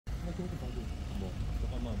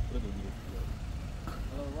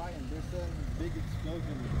Ryan, there's a big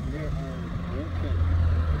explosion near our workshop.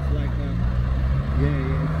 It's like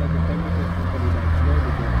it's like a chemical company that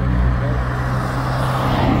exploded.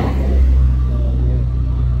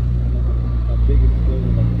 A big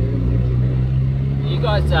explosion like there in Mexico. You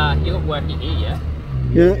guys, you're working here, yeah?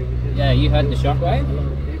 Yeah. Yeah, you heard the shockwave?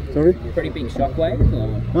 Sorry? Pretty big shockwave?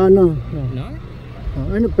 Ah, no. No?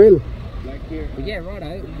 In a pill. Yeah,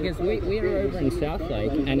 righto. Because we are over in South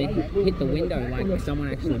Lake and it hit the window like someone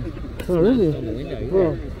actually Oh, really? on the window.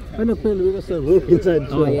 Well, in a pill because I work inside.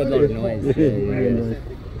 Oh, yeah, a lot of noise. Yeah.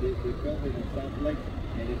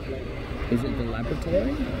 Is it the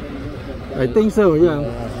laboratory? I think so, yeah.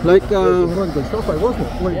 Like, one good shop, wasn't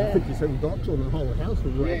it? When 57 dots on the whole house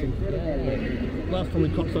was rising. Last time we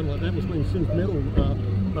caught something like that was when Sims Metal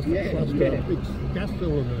must have flushed a big gas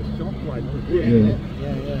cylinder in the shockwave.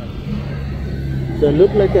 So it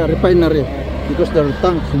looked like a refinery because there are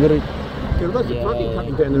tanks very. Yeah, that's a trucking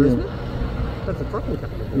cutting down there, isn't it? That's a trucking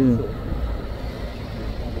cutting down there.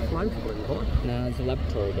 Flames are pretty hot. No, there's a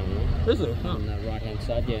laboratory down there. Is it? On the right hand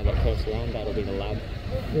side, yeah, the first line, that'll be the lab.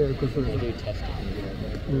 Yeah, because they do testing.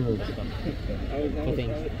 For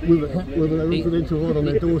things. With a residential right on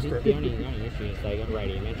their doorstep. The only issue is they got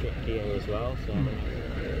radiometric gear as well, so.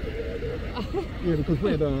 Yeah, because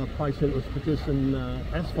we had a place that was producing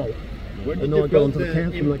asphalt. Where did and you I go felt into the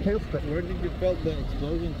council and the council. Where did you felt the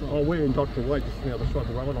explosion from? Oh, we're in Dr. Way, just on the other side of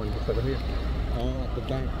the railway line, just over here. Oh, at the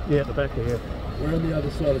back. Yeah, at the back here. We're on the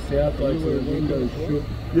other side of South Lake, where the windows shook.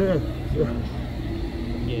 Yeah.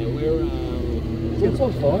 Yeah, we're It's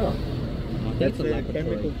on fire. That's a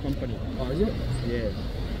chemical company. Oh, is it? Yeah.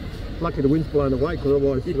 Lucky the wind's blown away, because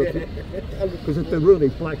otherwise, because if they're really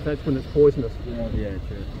black, that's when it's poisonous. Yeah,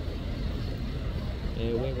 true.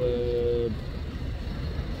 Yeah, we were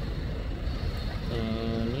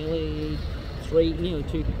nearly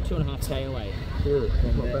two and a half K away. Yeah, it's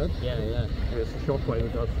not bad. Yeah. Yeah, it's a shockwave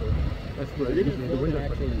it does. That's where We didn't feel it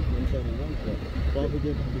actually inside the room, but probably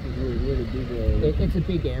didn't because we were really big. It's a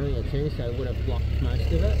big area too, so it would have blocked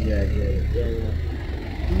most of it. Yeah.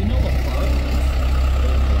 Do we know what part?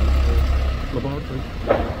 Laboratory.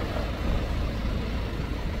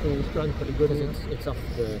 Yeah, it's going pretty good. It's off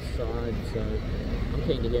the side, so I'm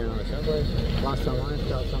keen to get another shockwave. Last time I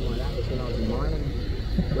felt something like that was when I was in mining.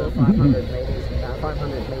 We were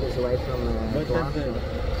 500 meters away from but glass.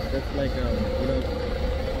 That's like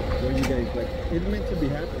where you guys like it's meant to be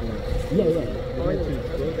happening. Like, Yeah. It's meant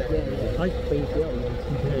to go that way. I think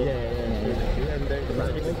And there's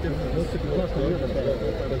most of the cost of it.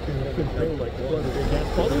 like one of the gas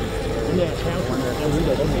bottles. Yeah, house and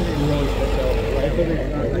window. That's really nice.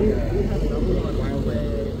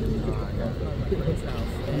 His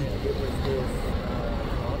house, and it was this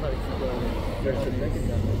There's the second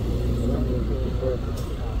guy.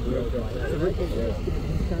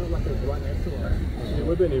 kind of like a right next to us. Yeah,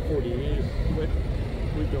 we've been here 40 years.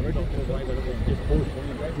 We've done it the way that it was just pushed.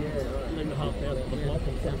 And then the half house of the block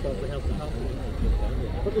and south of the house to house.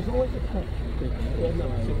 But there's always a cut. Yeah, no,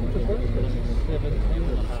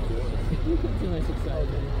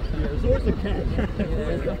 there's always a catch.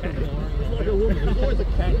 It's like a woman, there's always a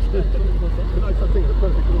catch. You know, something that's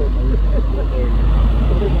perfect word.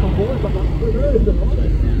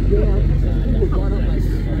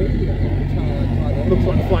 Looks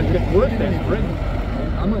like the flames get worse down here, Brent.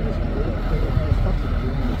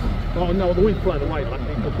 Oh no, the wind's blown away,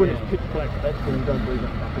 luckily, because when it's pitch black, that's when you don't breathe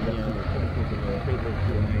up.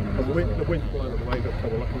 The wind's blown away, that's how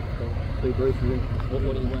we're lucky. What are you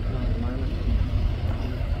working on at the moment?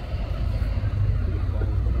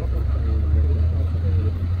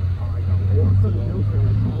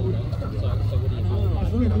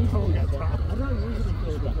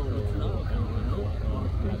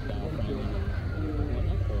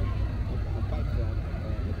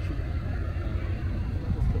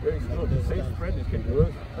 The sea spread is getting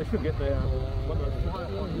worse. They should get their one of those fire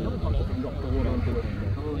ones. You know, drop the water onto it.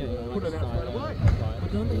 Put it out straight away.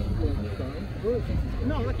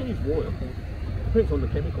 No, I can use water. Depends on the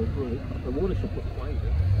chemical through it. The water should put flames in.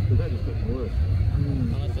 Because that is getting worse.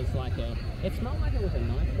 Unless it's like it smelled like it was a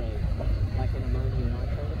nitro, like an ammonium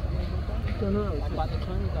nitro or something like that. I don't know. Like by the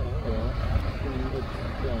time we got over it,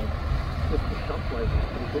 Just the shop flavor is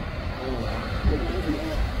pretty good.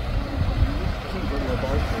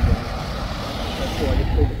 That's why I get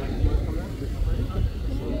all the black smoke coming out.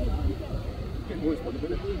 It's getting worse by the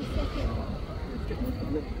minute. It's getting worse by the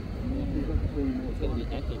minute. it's going to be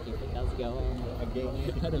hectic if it does go on again.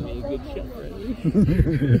 That'll be a good shot, really.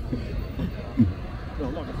 No,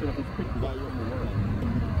 like I said, if it's quick, you don't have to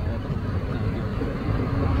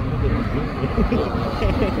worry.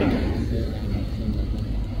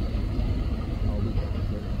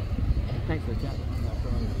 Thanks for the chat.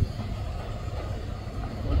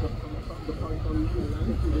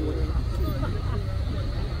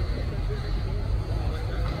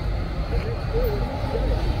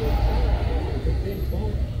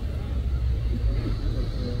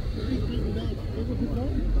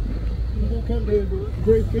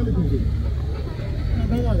 Great chemicals in.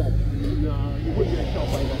 No, like that. No, you wouldn't get a shot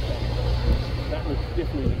like that. That was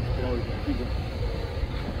definitely an explosion.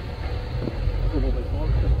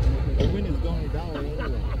 The wind is going down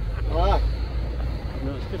anyway. Ah. No,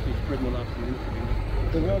 it's definitely spreading the last few weeks.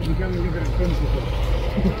 The world's becoming a little bit expensive.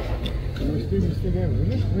 And we're still together,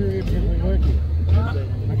 isn't it? We're evidently working. I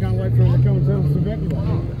can't wait for him to come and tell us to evacuate.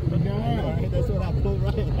 No, that's what I pulled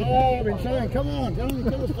right. Oh, I've been saying, come on, tell us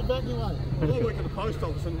to evacuate. Well, I worked at the post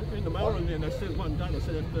office and in the mail room there, and they said one day, they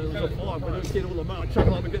said if there was a fire, but don't get all the mail, chuck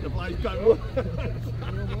it up and get the blaze going. Well,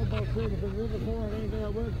 I'm about saying, if there's a fire and ain't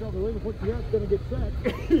our workshop, whoever puts you out's going to get sacked.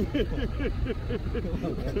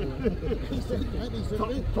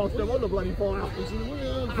 Tossed them on the bloody fire. He said,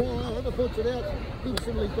 we're on fire, whoever puts it out, he's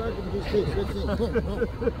simply broken his fist. That's it.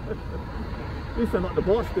 At least they're not the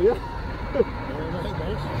boss, do you? You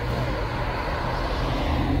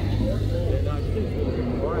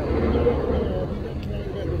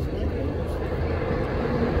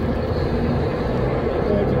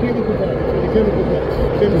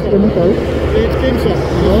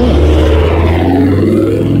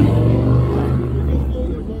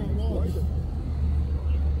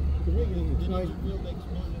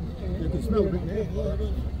can smell it.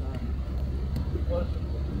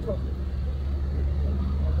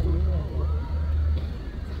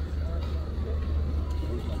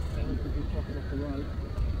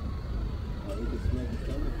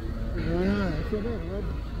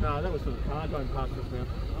 No, that was the car going past us now.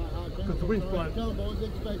 Because the wind's blowing. The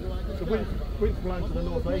wind's blowing to the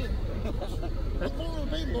northeast.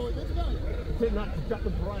 It's hitting up to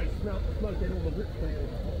Jutland Parade, smoke out all the rich people.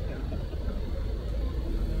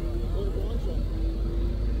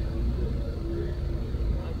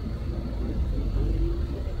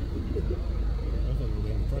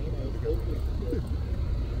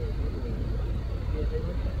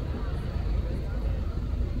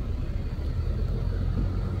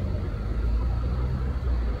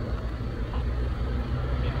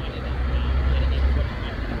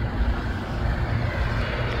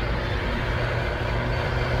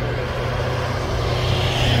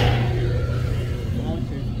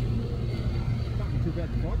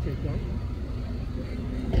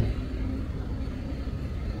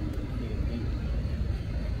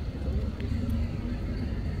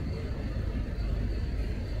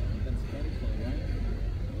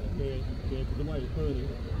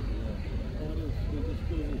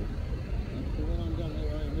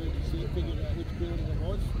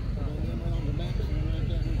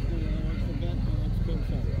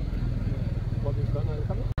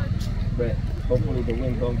 But hopefully the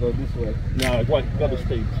wind don't go this way. No, it won't. Got to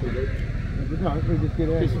steep. No, we just get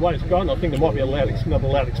out. This is the way it's going. I think there might be another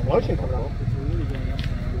loud explosion coming on.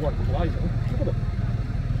 You want the blaze on. Look at it.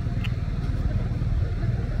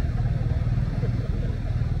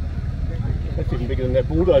 That's even bigger than that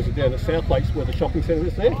bulldozer down at South Lakes where the shopping centre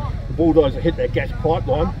is there. The bulldozer hit that gas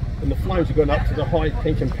pipeline and the flames have gone up to the high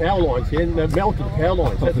tension power lines here and they've melted the power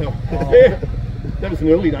lines. That's how, yeah, that was an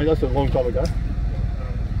early day, that's a long time ago.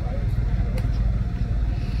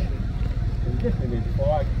 We definitely need the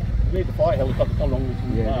fire. We need the fire helicopter to come along with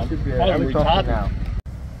some should be a helicopter now.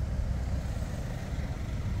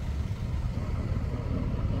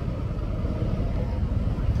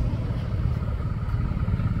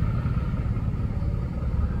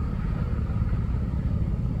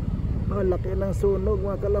 Laki ng sunog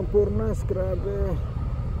mga kalampurnas, grabe.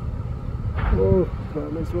 Oh,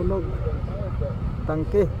 grabe sunog.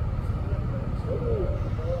 Tangke.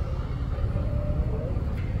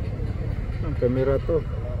 Ang kamera to.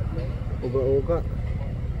 Uga-uga.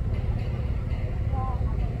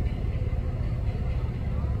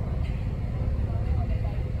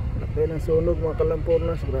 Laki ng sunog mga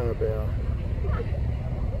kalampurnas, grabe.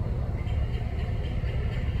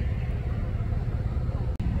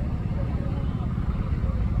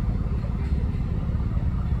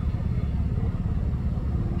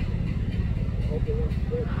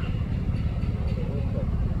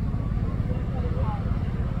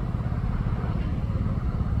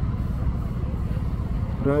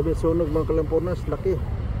 Grabe sunog mga kalampurnas, laki.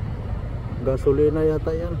 Gasolina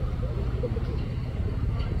yata yan.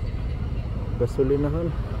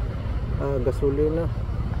 Gasolinahan. Gasolina.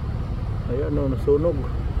 Ayan o, nasunog.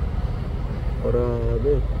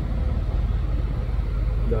 Grabe.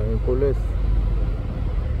 Daming pulis.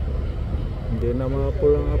 Hindi na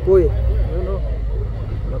mapulang apoy. Yun o.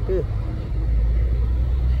 Laki.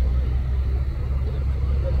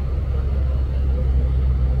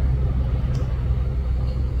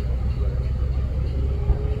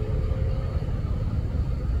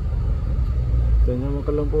 Ito niya mga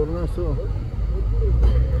kalampornas o.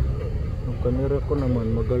 Ang kamera ko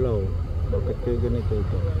naman magalaw. Bakit kayo ganito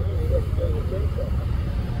ito?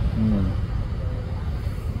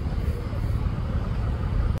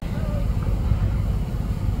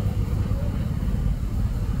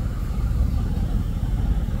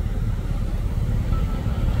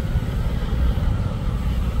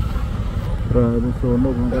 Grabe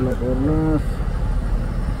sunog ng Californias.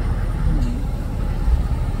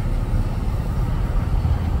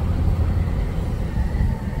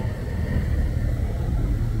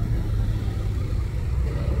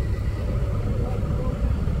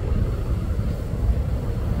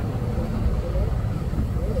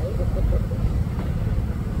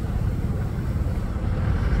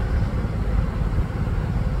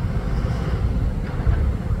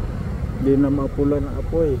 Hindi na mapula na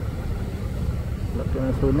apoy. Laki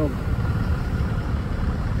na sunog.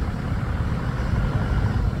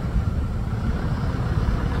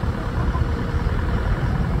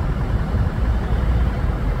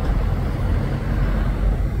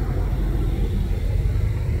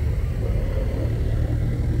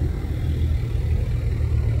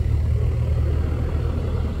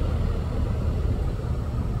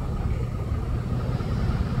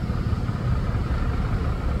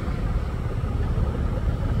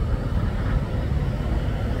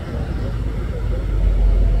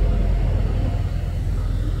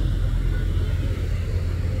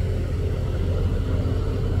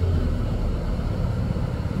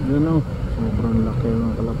 Yun o, sobrang laki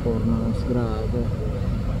ng Californias. Grabe.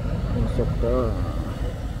 Usok ka.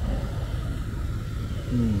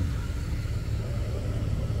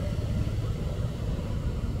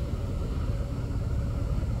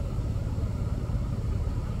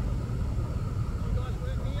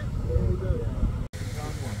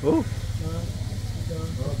 Oh.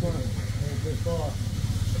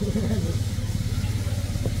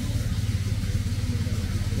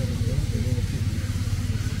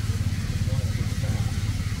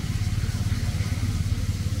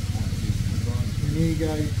 Here you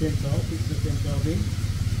go, your tensile, fix the tensile bin.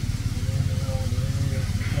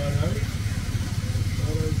 And then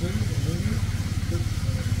photos in, and then put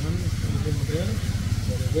one in the bottom,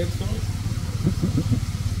 so the website.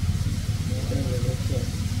 And the website.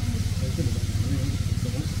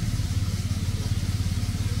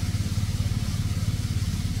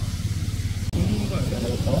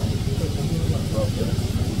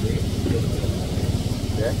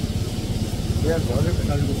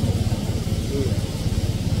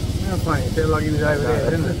 Airplane, it sounded like he was over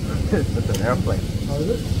there, didn't it? That's an airplane. Oh, is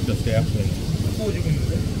it? Just the airplane. Oh, you can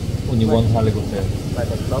Only one helicopter. Like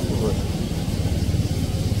a club of it.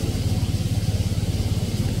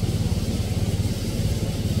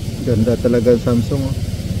 Ganda talaga ang Samsung oh.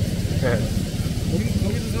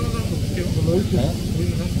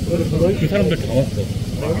 그 사람들 다 왔어.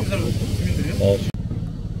 어,